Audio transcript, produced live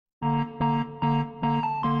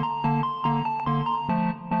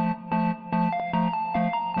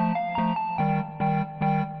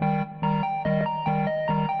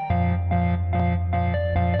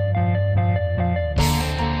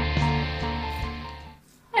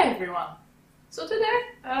everyone! So today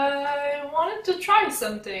I wanted to try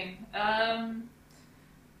something. I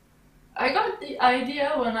got the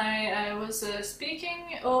idea when I was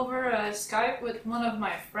speaking over Skype with one of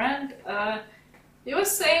my friends. He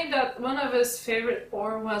was saying that one of his favorite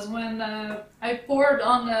pour was when I poured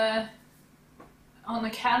on the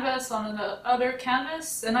canvas, on the other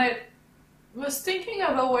canvas, and I was thinking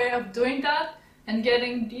of a way of doing that and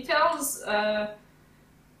getting details,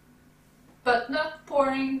 but not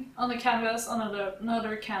pouring on the canvas on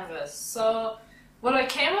another canvas. So what I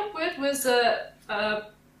came up with was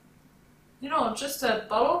just a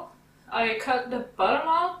bottle. I cut the bottom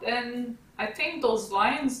out, and I think those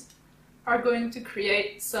lines are going to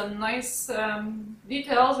create some nice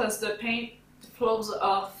details as the paint flows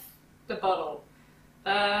off the bottle.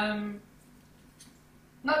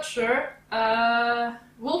 Not sure.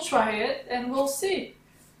 We'll try it and we'll see.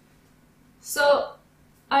 So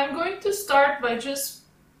I'm going to start by just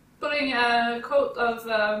putting a coat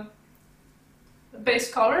of base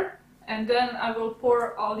color, and then I will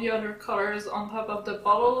pour all the other colors on top of the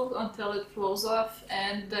bottle until it flows off,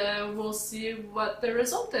 and we'll see what the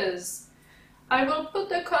result is. I will put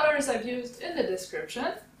the colors I've used in the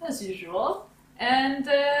description, as usual, and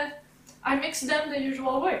I mix them the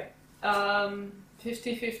usual way.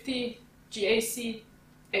 50-50 GAC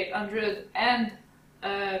 800 and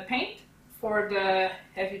paint for the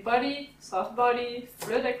heavy body, soft body,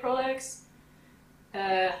 fluid acrylics.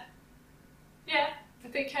 Yeah, I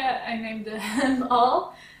think I named them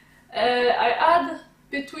all. I add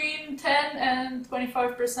between 10 and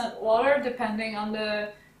 25% water depending on the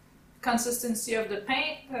consistency of the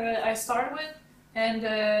paint I start with and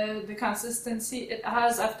the consistency it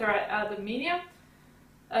has after I add the medium.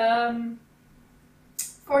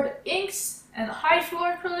 For the inks and high flow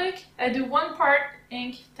acrylic, I do 1 part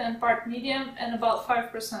ink, 10 part medium, and about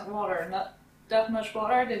 5% water. Not that much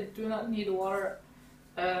water, they do not need water.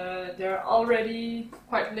 They're already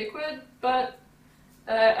quite liquid, but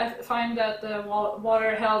I find that the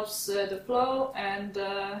water helps the flow, and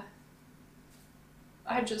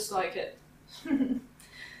I just like it.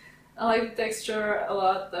 I like the texture a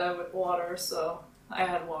lot with water, so I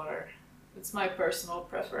add water. It's my personal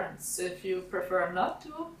preference. If you prefer not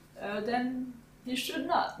to, then you should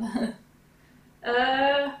not.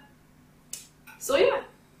 So yeah,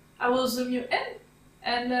 I will zoom you in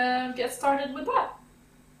and get started with that.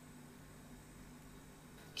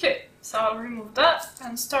 Okay, so I'll remove that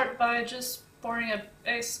and start by just pouring a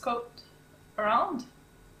base coat around.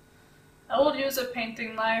 I will use a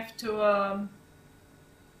painting knife to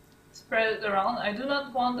spread it around. I do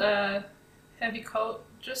not want a heavy coat,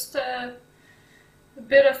 just a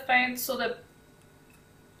bit of paint so that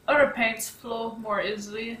other paints flow more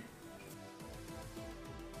easily.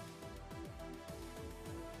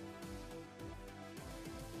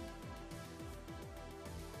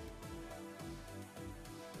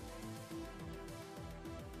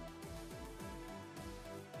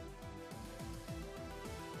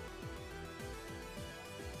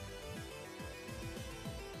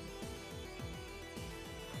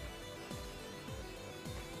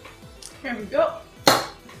 Here we go.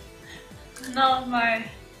 Now my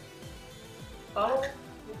bottle.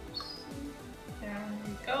 Oops. There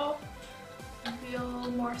we go. Maybe a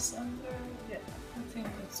little more center. Yeah, I think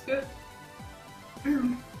that's good.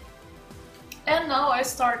 And now I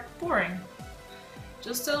start pouring.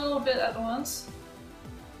 Just a little bit at once.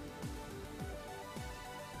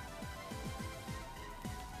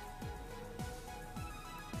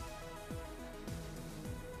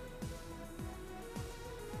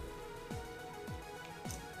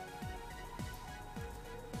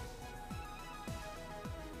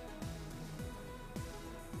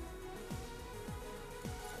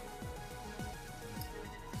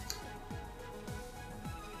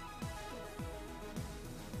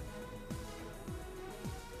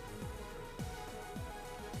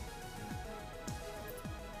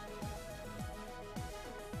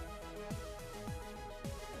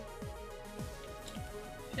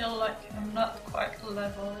 Feel like I'm not quite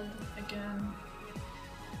level again.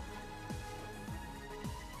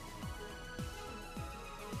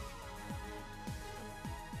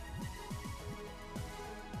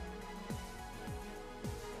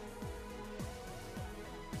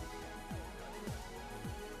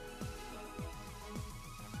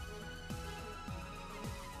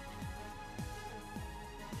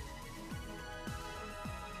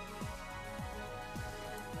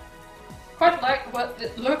 Quite like what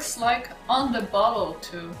it looks like on the bottle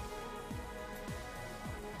too.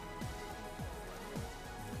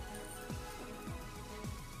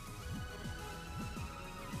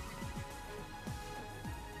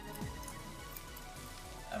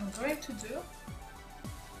 I'm going to do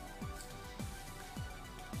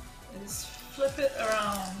is flip it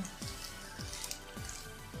around.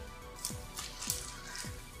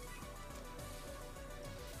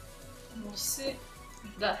 And we'll see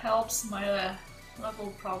if that helps my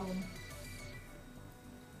level problem.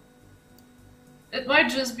 It might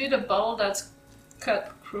just be the bubble that's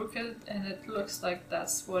cut crooked and it looks like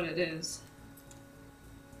that's what it is.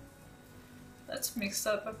 Let's mix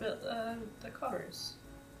up a bit the colors.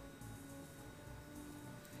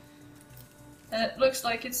 And it looks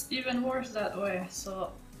like it's even worse that way,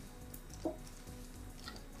 so...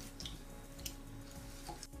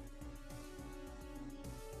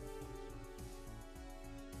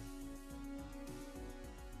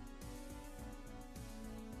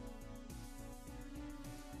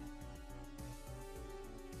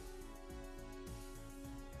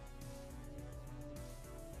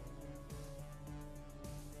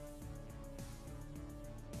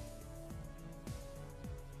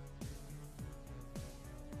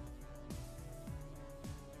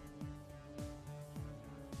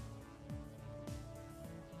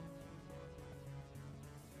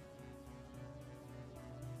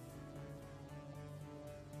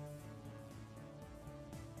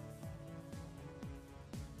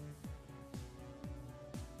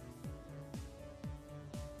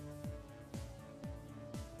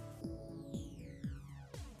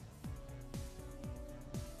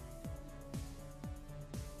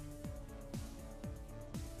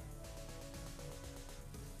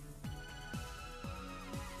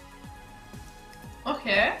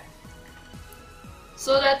 Okay,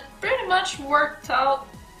 so that pretty much worked out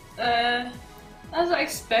as I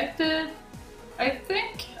expected. I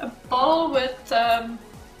think a bottle with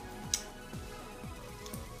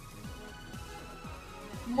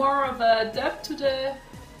more of a depth to the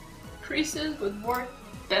creases would work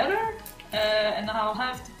better, and I'll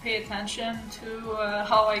have to pay attention to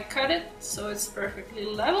how I cut it so it's perfectly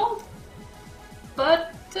leveled.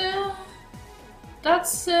 But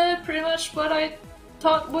that's pretty much what I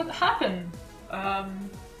thought would happen.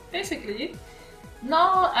 Basically,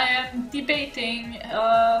 now I am debating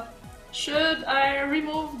should I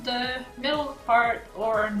remove the middle part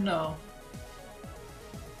or no.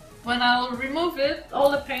 When I'll remove it, all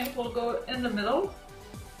the paint will go in the middle.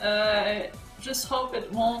 I just hope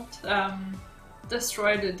it won't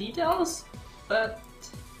destroy the details, but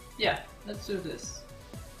yeah, let's do this.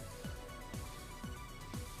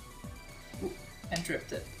 Ooh, and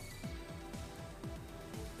dripped it.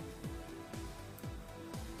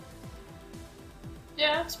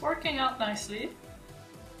 Yeah, it's working out nicely.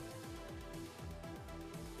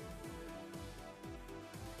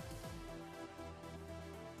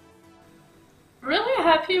 Really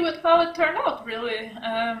happy with how it turned out, really.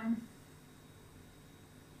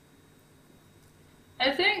 I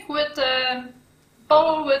think with a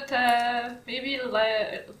bowl with maybe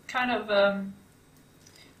like kind of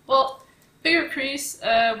well, bigger crease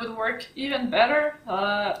would work even better.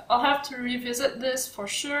 I'll have to revisit this for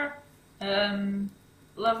sure.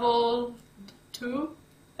 Level 2.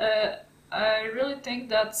 I really think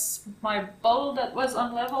that's my bowl that was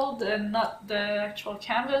unleveled and not the actual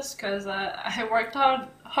canvas, because I worked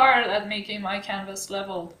hard at making my canvas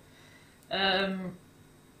leveled. And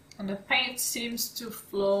the paint seems to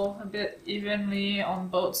flow a bit evenly on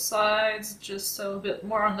both sides, just a bit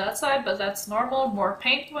more on that side, but that's normal. More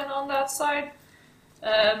paint went on that side.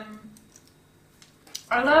 I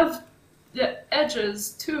love the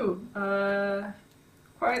edges too.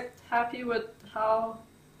 Quite happy with how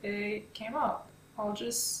they came out. I'll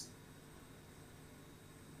just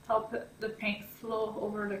help the paint flow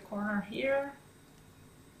over the corner here.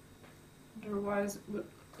 Otherwise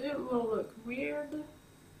it will look weird.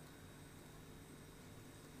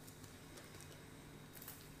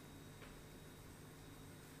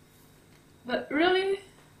 But really,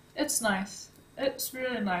 it's nice. It's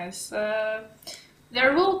really nice.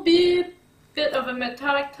 There will be a bit of a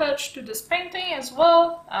metallic touch to this painting as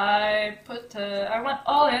well. I went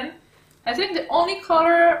all in. I think the only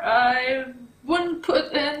color I wouldn't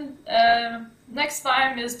put in next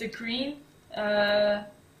time is the green.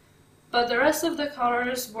 But the rest of the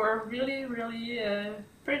colors were really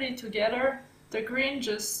pretty together. The green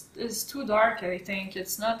just is too dark, I think.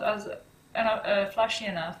 It's not as flashy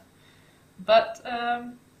enough. But,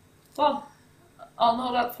 well, I'll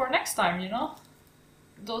know that for next time, you know?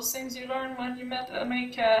 Those things you learn when you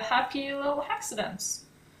make happy little accidents.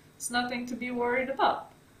 It's nothing to be worried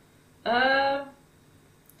about. I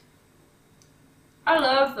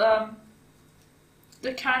love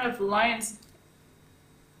the kind of lines,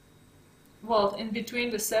 well, in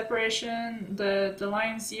between the separation, the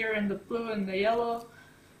lines here in the blue and the yellow.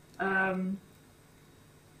 kind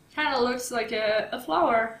of looks like a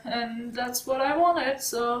flower, and that's what I wanted,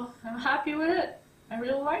 so I'm happy with it. I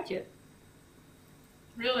really like it.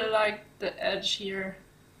 Really like the edge here.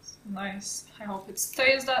 It's nice. I hope it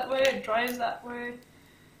stays that way, it dries that way.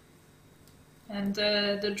 And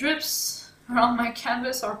the drips around my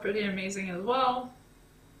canvas are pretty amazing as well.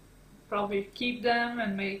 Probably keep them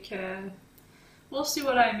and make... we'll see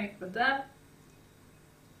what I make with them.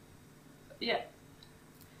 But yeah.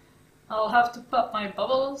 I'll have to pop my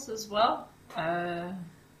bubbles as well.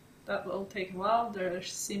 That will take a while. There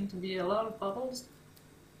seem to be a lot of bubbles.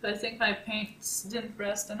 But I think my paints didn't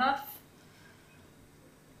rest enough.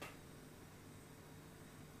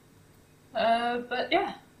 But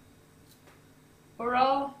yeah.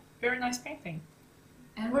 Overall, very nice painting.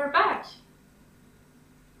 And we're back!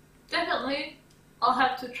 Definitely, I'll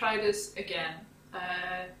have to try this again.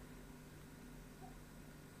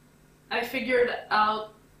 I figured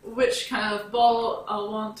out which kind of bottle I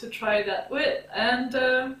want to try that with, and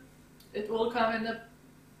it will come in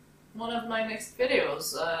one of my next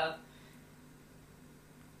videos.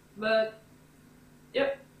 But,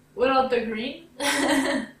 yep, without the green.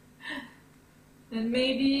 And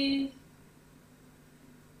maybe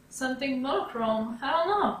something monochrome, I don't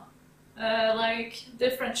know. Like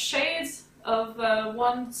different shades of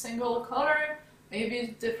one single color,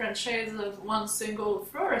 maybe different shades of one single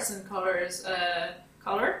fluorescent color,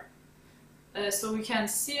 so we can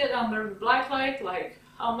see it under black light, like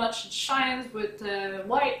how much it shines with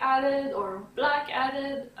white added or black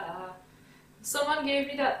added. Someone gave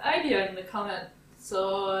me that idea in the comment.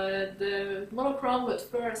 So the monochrome with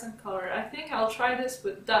fluorescent color, I think I'll try this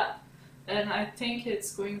with that, and I think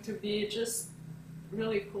it's going to be just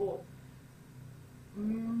really cool.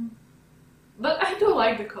 But I do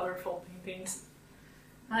like the colorful paintings.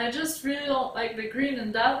 I just really don't like the green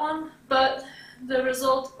in that one, but the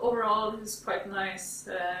result overall is quite nice.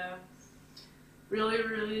 Really,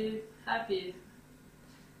 really happy,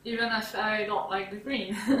 even if I don't like the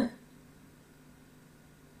green.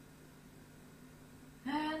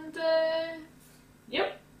 And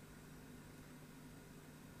yep,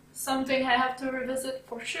 something I have to revisit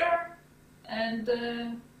for sure, and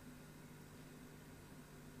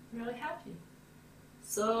really happy.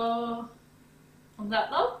 So on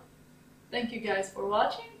that note, thank you guys for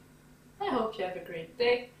watching. I hope you have a great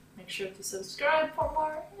day. Make sure to subscribe for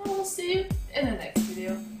more, and I will see you in the next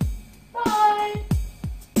video. Bye!